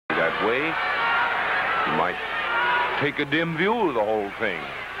that way, you might take a dim view of the whole thing.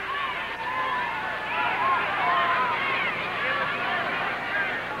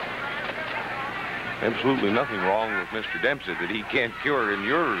 Absolutely nothing wrong with Mr. Dempsey that he can't cure in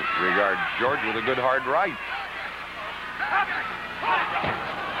your regard, George, with a good hard right.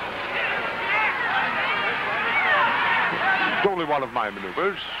 It's only one of my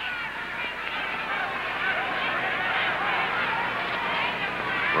maneuvers.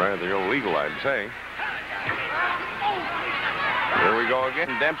 Rather illegal, I'd say. Here we go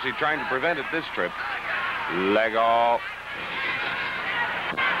again. Dempsey trying to prevent it this trip. Leg off.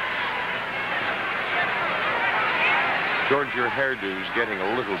 George, your hairdo's getting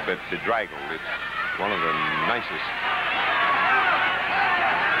a little bit bedraggled. It's one of the nicest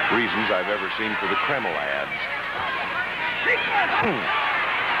reasons I've ever seen for the Kreml ads.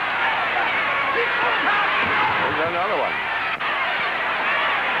 There's another one.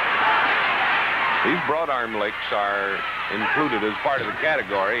 These broad arm licks are included as part of the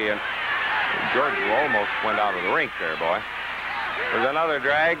category, and George almost went out of the rink there, boy. There's another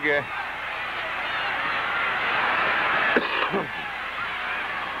drag.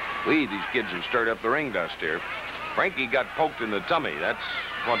 Lee, these kids have stirred up the ring dust here. Frankie got poked in the tummy. That's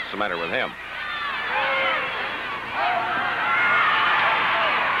what's the matter with him.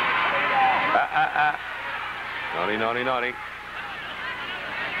 Naughty, naughty, naughty.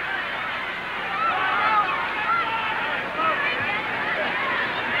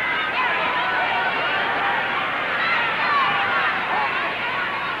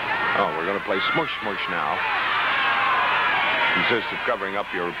 Oh, we're going to play smush smush now. Consists of covering up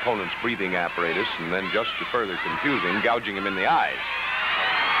your opponent's breathing apparatus and then, just to further confuse him, gouging him in the eyes.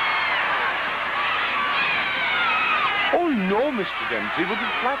 Oh, no, Mr. Dempsey, with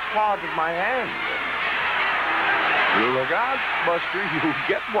the flat part of my hand. You look out, Buster. You'll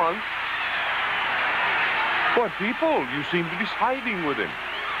get one. What people? You seem to be siding with him.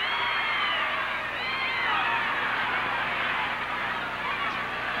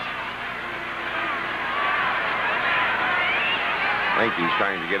 Frankie's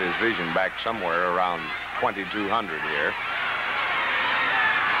trying to get his vision back somewhere around 2200 here.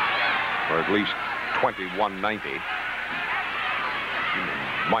 Or at least 2190.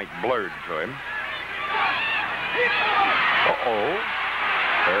 Might blurred to him. Uh-oh.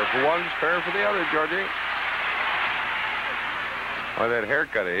 Fair for one, fair for the other, Georgie. Why, that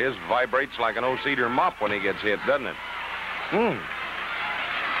haircut of his vibrates like an O-cedar mop when he gets hit, doesn't it?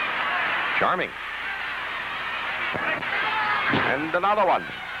 Charming. And another one.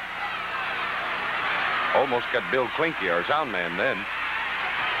 Almost got Bill Clinky, our sound man, then.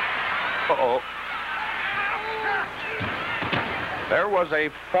 Uh-oh. There was a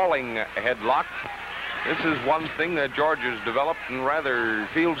falling headlock. This is one thing that George has developed and rather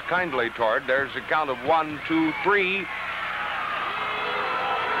feels kindly toward. There's a count of 1, 2, 3.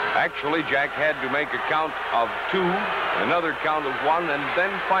 Actually, Jack had to make a count of 2, another count of 1, and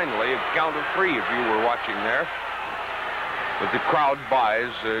then finally a count of 3 if you were watching there. But the crowd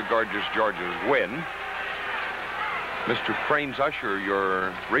buys Gorgeous George's win. Mr. Frain's usher,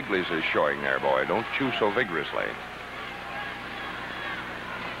 your Wrigley's is showing there, boy. Don't chew so vigorously.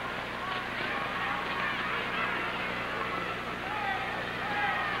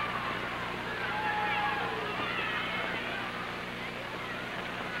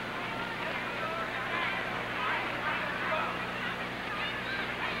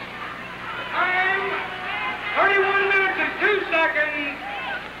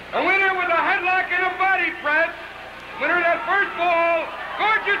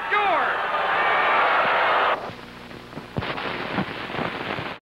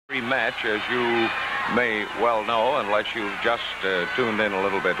 Match, as you may well know, unless you've just tuned in a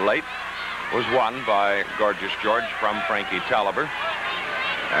little bit late, was won by Gorgeous George from Frankie Tolliver.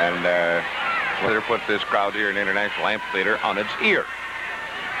 And later put this crowd here in International Amphitheater on its ear.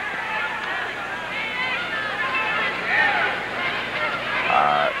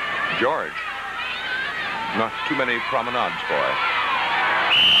 George, not too many promenades, boy.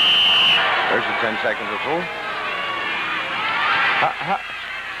 There's a 10-second whistle.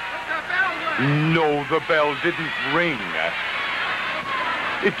 No, the bell didn't ring.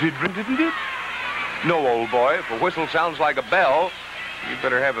 It did ring, didn't it? No, old boy. If a whistle sounds like a bell, you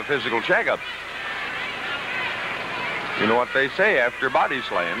better have a physical checkup. You know what they say, after body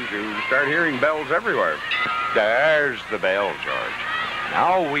slams, you start hearing bells everywhere. There's the bell, George.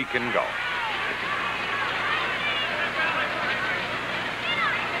 Now we can go.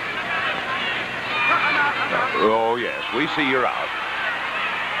 Oh, yes, we see you're out.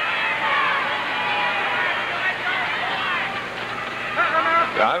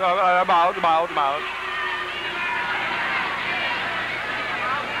 I'm out.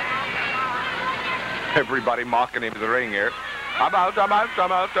 Everybody mocking him to the ring here. I'm out.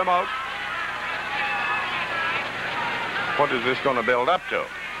 What is this going to build up to?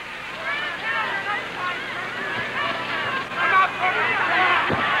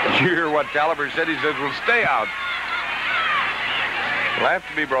 You hear what Tolliver said? He says, we'll stay out. We'll have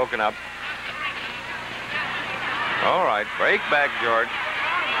to be broken up. All right, break back, George.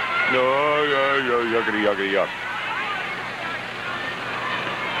 No, yuckity, yuck.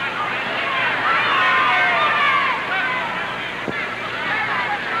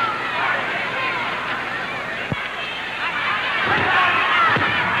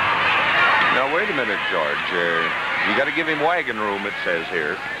 Now, wait a minute, George. You got to give him wagon room, it says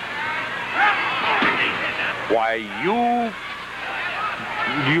here. Why, you.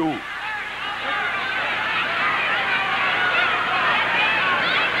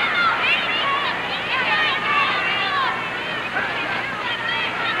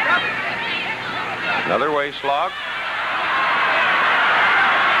 Another waist lock.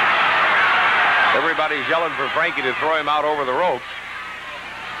 Everybody's yelling for Frankie to throw him out over the ropes.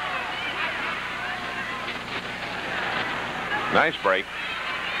 Nice break.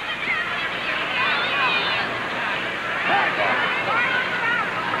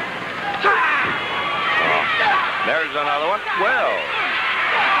 There's another one. Well,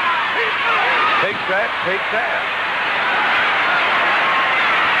 take that.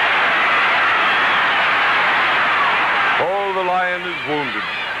 Oh, the lion is wounded.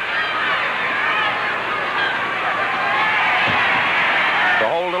 To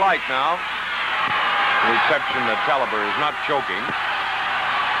hold the light now. The exception that Tolliver is not choking.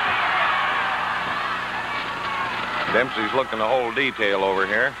 Dempsey's looking the whole detail over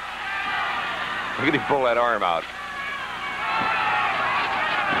here. Look at him pull that arm out.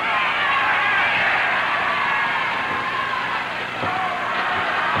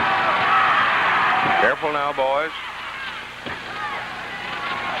 Careful now, boys.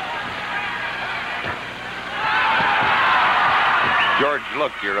 George,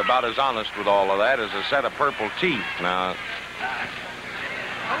 look, you're about as honest with all of that as a set of purple teeth. Now,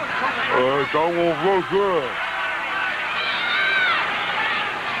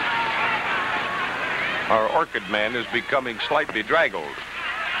 our orchid man is becoming slightly draggled,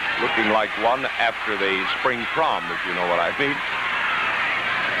 looking like one after the spring prom, if you know what I mean.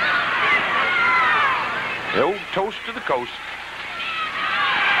 The old toast to the coast.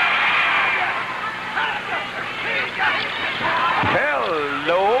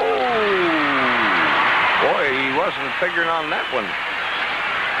 Hello. Boy, he wasn't figuring on that one.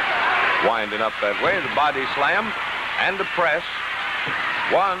 Winding up that way, the body slam and the press.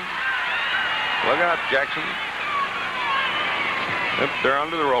 One. Look out, Jackson. Yep, they're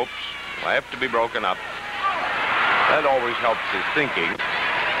under the ropes. Will have to be broken up. That always helps his thinking.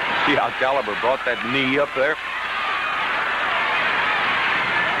 See how Tolliver brought that knee up there?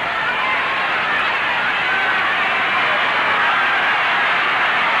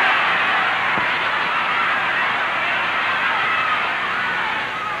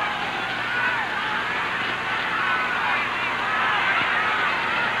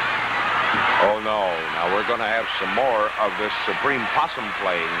 Oh, no. Now we're going to have some more of this Supreme Possum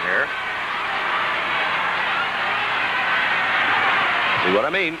playing here. See what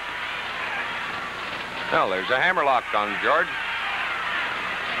I mean? Well, there's a hammerlock on George.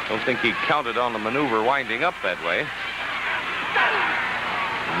 Don't think he counted on the maneuver winding up that way.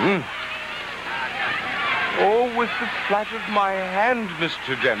 Oh, with the flat of my hand,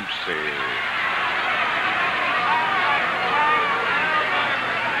 Mr. Dempsey.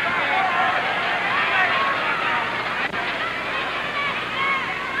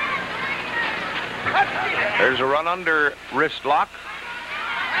 There's a run under wrist lock.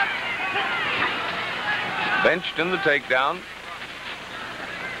 Benched in the takedown.